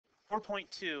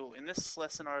4.2. In this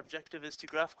lesson, our objective is to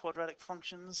graph quadratic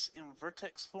functions in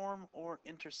vertex form or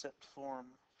intercept form.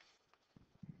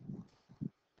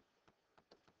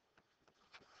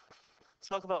 Let's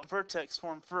talk about vertex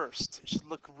form first. It should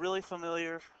look really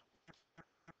familiar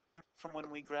from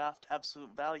when we graphed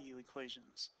absolute value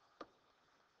equations.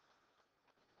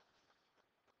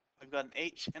 I've got an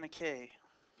h and a k.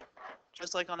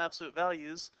 Just like on absolute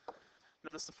values,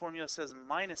 notice the formula says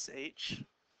minus h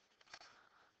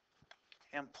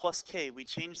and plus k. We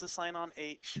change the sign on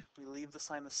h, we leave the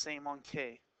sign the same on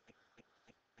k.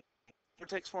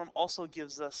 Vertex form also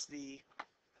gives us the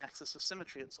axis of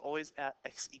symmetry. It's always at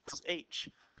x equals h.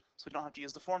 So we don't have to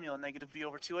use the formula negative b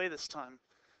over 2a this time.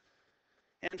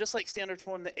 And just like standard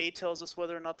form, the a tells us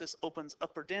whether or not this opens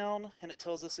up or down, and it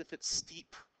tells us if it's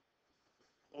steep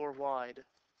or wide.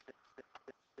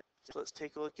 So let's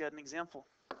take a look at an example.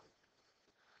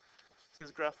 This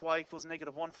is graph y equals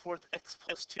negative 1/4 x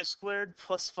plus 2 squared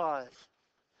plus 5.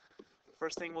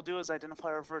 First thing we'll do is identify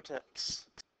our vertex.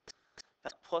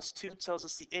 That plus 2 tells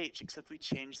us the h, except we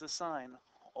change the sign.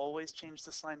 Always change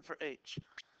the sign for h.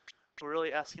 We're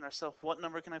really asking ourselves, what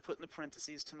number can I put in the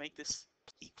parentheses to make this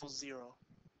equal 0?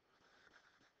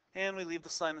 And we leave the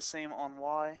sign the same on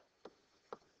y.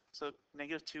 So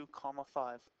negative 2 comma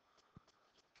 5.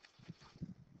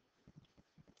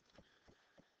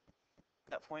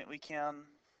 At that point, we can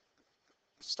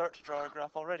start to draw our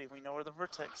graph already. We know where the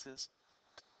vertex is.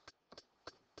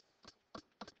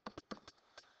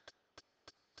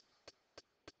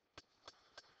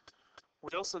 We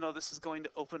also know this is going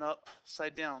to open up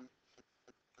side down.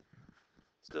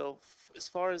 So as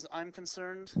far as I'm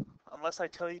concerned, unless I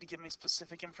tell you to give me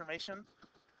specific information,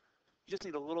 you just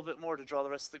need a little bit more to draw the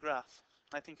rest of the graph.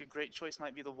 I think a great choice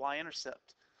might be the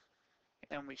y-intercept.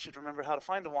 And we should remember how to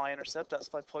find the y-intercept. That's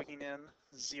by plugging in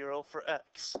 0 for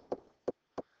x.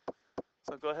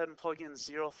 So go ahead and plug in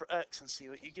 0 for x and see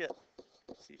what you get.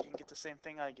 See if you can get the same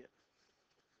thing I get.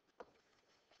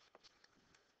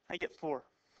 I get 4.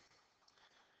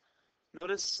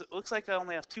 Notice it looks like I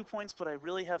only have 2 points, but I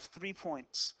really have 3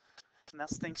 points. And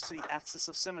that's thanks to the axis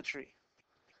of symmetry.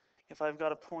 If I've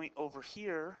got a point over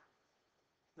here,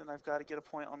 then I've got to get a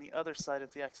point on the other side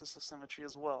of the axis of symmetry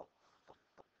as well.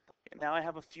 And now I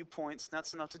have a few points, and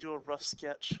that's enough to do a rough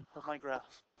sketch of my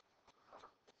graph.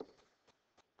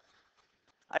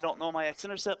 I don't know my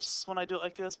x-intercepts when I do it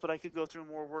like this, but I could go through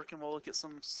more work and we'll look at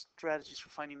some strategies for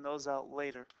finding those out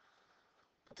later.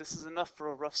 But this is enough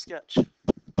for a rough sketch.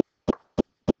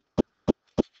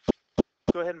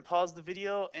 Go ahead and pause the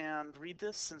video and read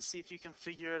this and see if you can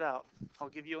figure it out. I'll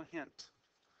give you a hint.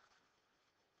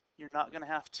 You're not going to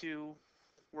have to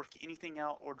work anything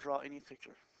out or draw any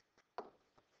picture.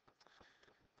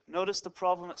 Notice the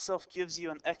problem itself gives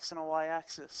you an x and a y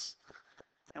axis.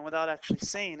 And without actually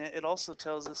saying it, it also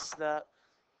tells us that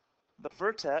the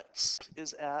vertex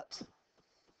is at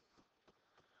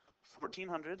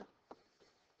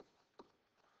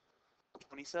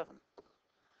 1427.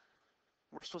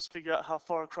 We're supposed to figure out how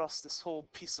far across this whole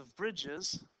piece of bridge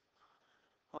is.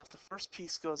 Well, if the first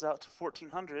piece goes out to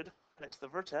 1400, right to the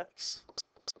vertex,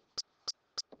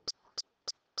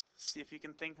 see if you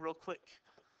can think real quick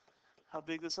how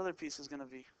big this other piece is going to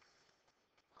be.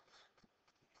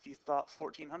 If you thought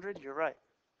 1400, you're right.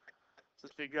 So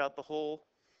let's figure out the whole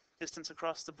distance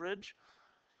across the bridge.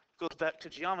 Goes back to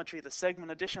geometry, the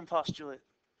segment addition postulate.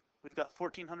 We've got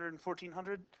 1400 and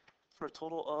 1400 for a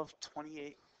total of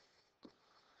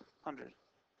 2800.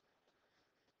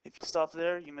 If you stop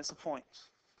there, you miss a point.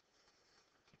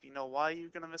 If you know why you're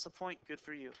going to miss a point, good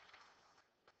for you.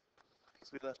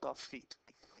 Because we left off feet.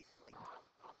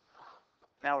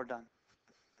 Now we're done.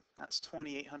 That's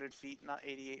 2,800 feet, not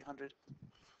 8,800.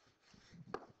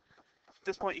 At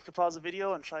this point, you can pause the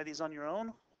video and try these on your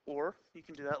own, or you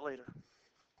can do that later.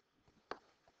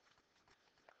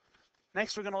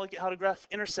 Next, we're going to look at how to graph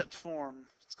intercept form.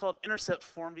 It's called intercept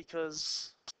form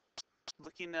because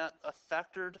looking at a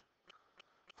factored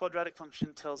quadratic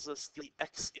function tells us the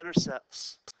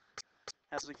x-intercepts,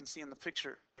 as we can see in the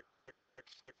picture.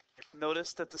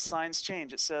 Notice that the signs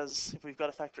change. It says if we've got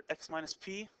a factor x minus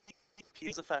p, p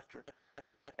is a factor.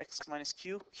 X minus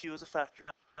q, q is a factor.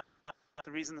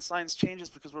 The reason the signs change is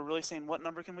because we're really saying what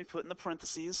number can we put in the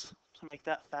parentheses to make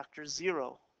that factor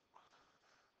 0.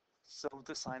 So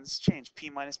the signs change. P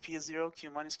minus p is 0,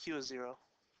 q minus q is 0.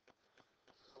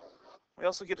 We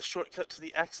also get a shortcut to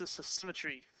the axis of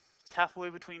symmetry. It's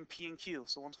halfway between p and q.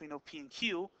 So once we know p and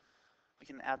q, we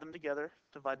can add them together,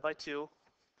 divide by 2,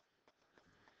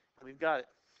 and we've got it.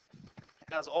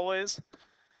 And as always,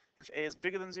 if a is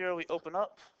bigger than 0, we open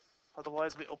up.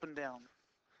 Otherwise, we open down.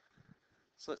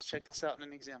 So let's check this out in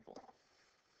an example.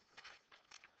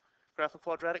 graph a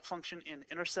quadratic function in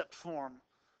intercept form.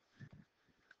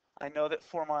 I know that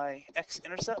for my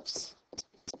x-intercepts,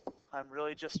 I'm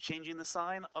really just changing the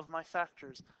sign of my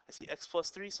factors. I see x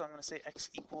plus 3, so I'm going to say x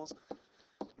equals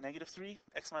 -3.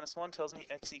 X minus 1 tells me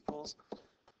x equals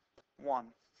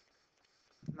 1.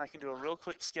 And I can do a real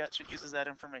quick sketch that uses that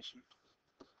information.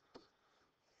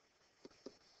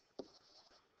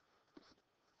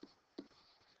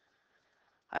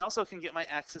 I also can get my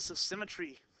axis of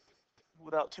symmetry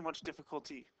without too much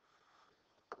difficulty.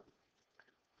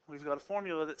 We've got a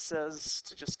formula that says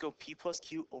to just go p plus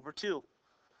q over 2,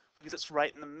 because it's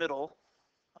right in the middle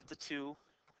of the two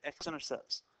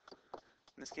x-intercepts.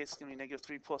 In this case, it's going to be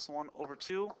 -3 plus 1 over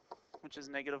 2, which is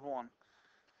 -1.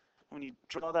 When you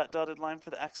draw that dotted line for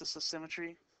the axis of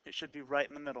symmetry, it should be right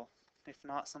in the middle. If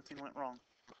not, something went wrong.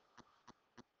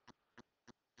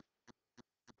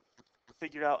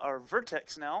 Figure out our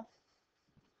vertex now.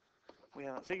 We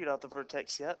haven't figured out the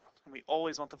vertex yet, and we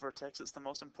always want the vertex. It's the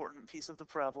most important piece of the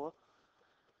parabola.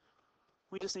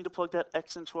 We just need to plug that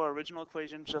x into our original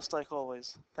equation, just like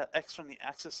always. That x from the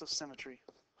axis of symmetry.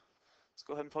 Let's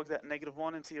go ahead and plug that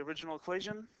 -1 into the original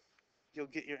equation. You'll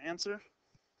get your answer.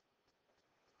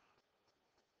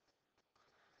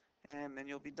 And then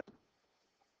you'll be done.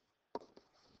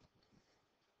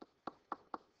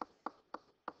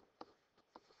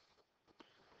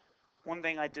 One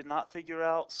thing I did not figure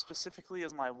out specifically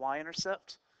is my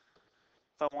y-intercept.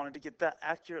 If I wanted to get that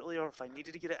accurately, or if I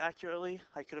needed to get it accurately,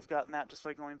 I could have gotten that just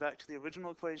by going back to the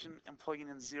original equation and plugging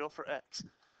in 0 for x,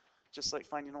 just like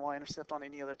finding a y-intercept on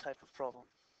any other type of problem.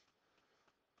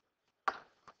 At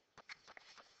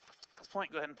this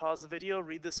point, go ahead and pause the video,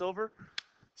 read this over,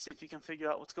 see if you can figure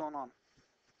out what's going on.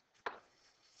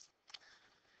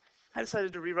 I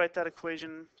decided to rewrite that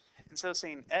equation. Instead of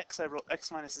saying x, I wrote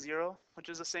x minus 0, which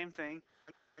is the same thing.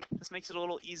 This makes it a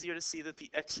little easier to see that the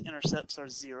x-intercepts are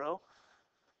 0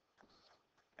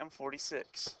 and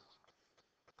 46.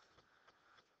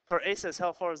 Part A says,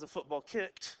 how far is the football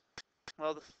kicked?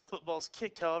 Well, the football's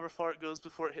kicked however far it goes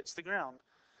before it hits the ground.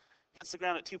 It hits the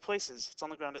ground at 2 places. It's on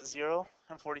the ground at 0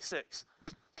 and 46.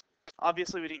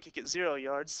 Obviously, we didn't kick it 0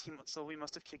 yards, so we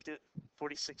must have kicked it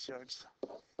 46 yards.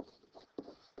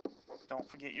 Don't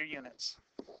forget your units.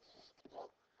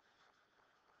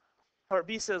 Part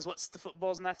B says, what's the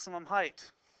football's maximum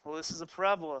height? Well, this is a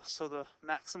parabola, so the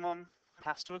maximum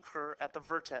has to occur at the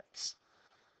vertex.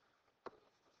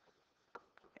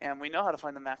 And we know how to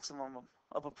find the maximum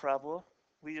of a parabola.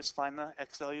 We just find the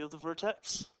x value of the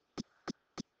vertex,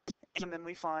 and then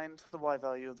we find the y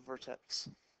value of the vertex.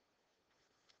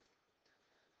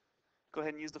 Go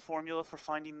ahead and use the formula for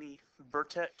finding the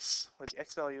vertex, or the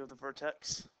x value of the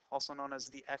vertex, also known as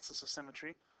the axis of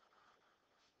symmetry.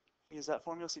 Use that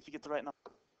formula, see if you get the right number.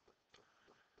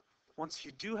 Once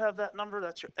you do have that number,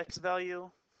 that's your x value.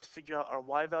 To figure out our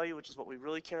y value, which is what we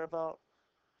really care about,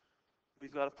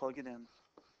 we've got to plug it in.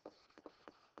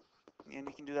 And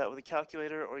you can do that with a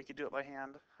calculator, or you can do it by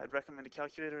hand. I'd recommend a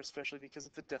calculator, especially because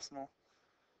of the decimal.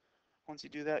 Once you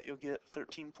do that, you'll get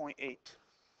 13.8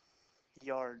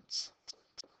 yards.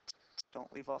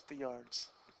 Don't leave off the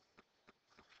yards.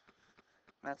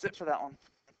 And that's it for that one.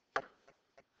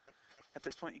 At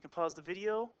this point, you can pause the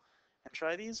video and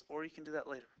try these, or you can do that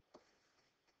later.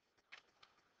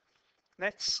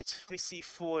 Next, we see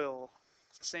FOIL.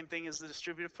 It's the same thing as the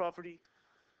distributive property.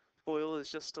 FOIL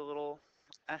is just a little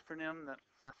acronym that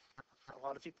a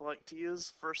lot of people like to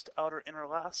use. First, outer, inner,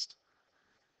 last.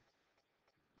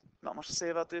 Not much to say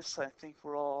about this. I think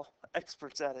we're all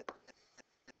experts at it.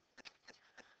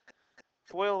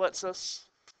 FOIL lets us,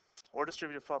 or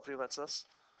distributive property lets us,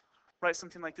 write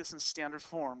something like this in standard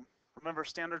form. Remember,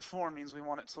 standard form means we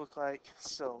want it to look like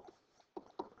so.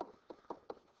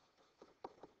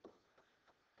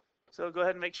 So go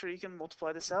ahead and make sure you can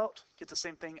multiply this out, get the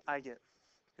same thing I get.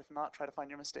 If not, try to find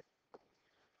your mistake.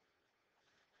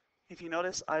 If you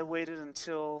notice, I waited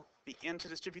until the end to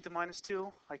distribute the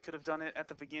 -2. I could have done it at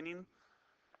the beginning.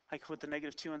 I could put the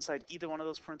 -2 inside either one of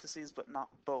those parentheses, but not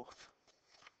both.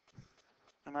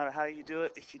 No matter how you do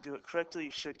it, if you do it correctly,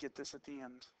 you should get this at the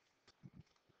end.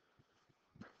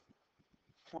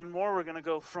 One more, we're going to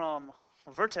go from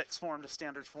vertex form to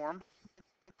standard form.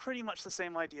 Pretty much the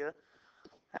same idea.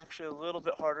 Actually a little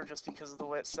bit harder just because of the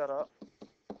way it's set up.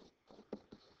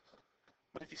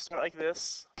 But if you start like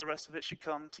this, the rest of it should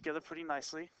come together pretty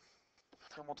nicely.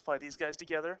 So multiply these guys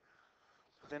together,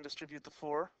 then distribute the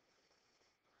 4,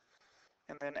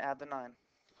 and then add the 9.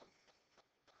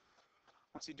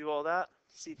 Once you do all that,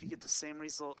 see if you get the same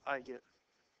result I get.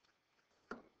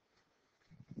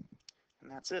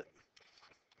 And that's it.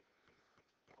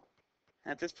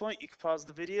 At this point, you can pause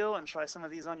the video and try some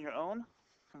of these on your own.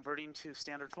 converting to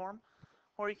standard form,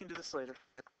 or you can do this later.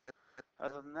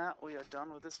 Other than that, we are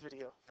done with this video.